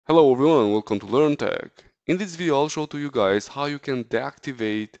Hello everyone, welcome to Learn Tech. In this video I'll show to you guys how you can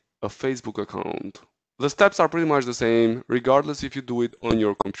deactivate a Facebook account. The steps are pretty much the same regardless if you do it on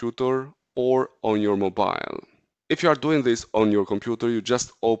your computer or on your mobile. If you are doing this on your computer, you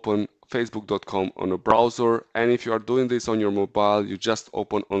just open facebook.com on a browser, and if you are doing this on your mobile, you just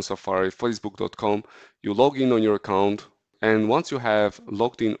open on Safari facebook.com, you log in on your account, and once you have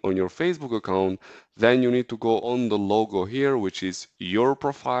logged in on your Facebook account, then you need to go on the logo here, which is your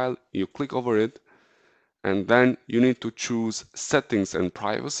profile. You click over it, and then you need to choose settings and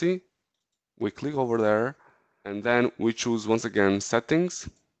privacy. We click over there, and then we choose once again settings.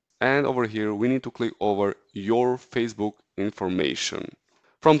 And over here, we need to click over your Facebook information.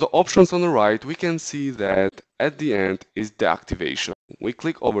 From the options on the right, we can see that at the end is deactivation. We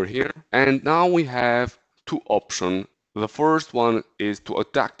click over here, and now we have two options. The first one is to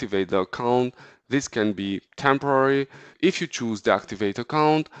deactivate the account. This can be temporary. If you choose deactivate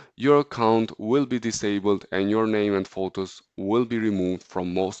account, your account will be disabled and your name and photos will be removed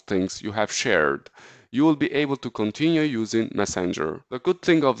from most things you have shared. You will be able to continue using Messenger. The good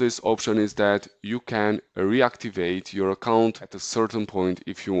thing of this option is that you can reactivate your account at a certain point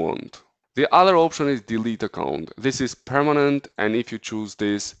if you want. The other option is delete account. This is permanent, and if you choose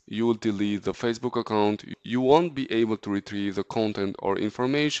this, you will delete the Facebook account. You won't be able to retrieve the content or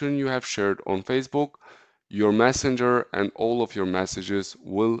information you have shared on Facebook. Your Messenger and all of your messages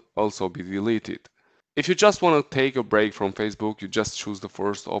will also be deleted. If you just want to take a break from Facebook, you just choose the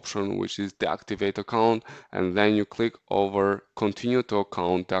first option, which is deactivate account, and then you click over continue to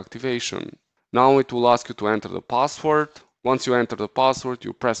account deactivation. Now it will ask you to enter the password. Once you enter the password,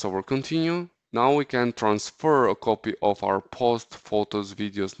 you press over continue. Now we can transfer a copy of our post, photos,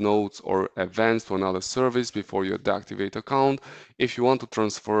 videos, notes, or events to another service before you deactivate account. If you want to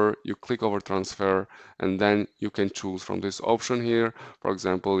transfer, you click over transfer, and then you can choose from this option here. For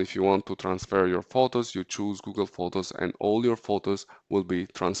example, if you want to transfer your photos, you choose Google Photos and all your photos will be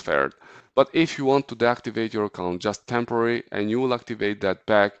transferred. But if you want to deactivate your account just temporary and you will activate that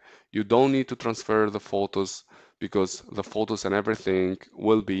back, you don't need to transfer the photos, because the photos and everything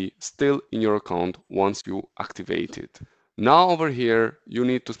will be still in your account once you activate it. Now over here, you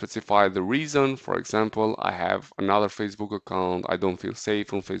need to specify the reason. For example, I have another Facebook account, I don't feel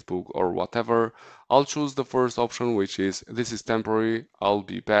safe on Facebook or whatever. I'll choose the first option, which is this is temporary, I'll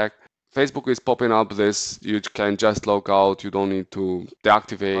be back. Facebook is popping up this, you can just log out, you don't need to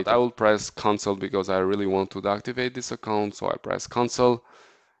deactivate. But I will press cancel because I really want to deactivate this account, so I press cancel.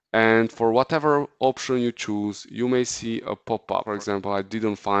 And for whatever option you choose, you may see a pop-up. For example, I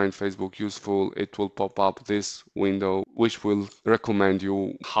didn't find Facebook useful. It will pop up this window, which will recommend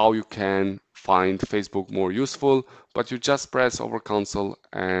you how you can find Facebook more useful, but you just press over cancel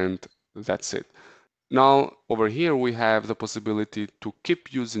and that's it. Now over here we have the possibility to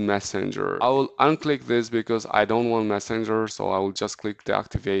keep using Messenger. I will unclick this because I don't want Messenger, so I will just click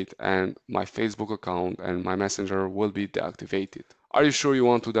deactivate and my Facebook account and my Messenger will be deactivated. Are you sure you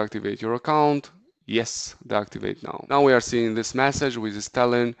want to deactivate your account? Yes, deactivate now. Now we are seeing this message which is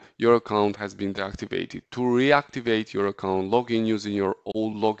telling your account has been deactivated. To reactivate your account, log in using your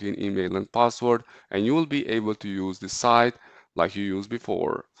old login email and password, and you will be able to use the site like you used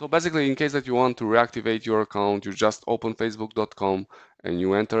before. So basically, in case that you want to reactivate your account, you just open facebook.com and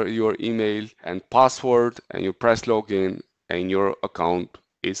you enter your email and password and you press login and your account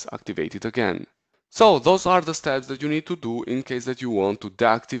is activated again. So those are the steps that you need to do in case that you want to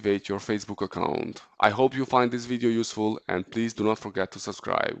deactivate your Facebook account. I hope you find this video useful and please do not forget to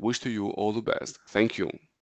subscribe. Wish to you all the best. Thank you.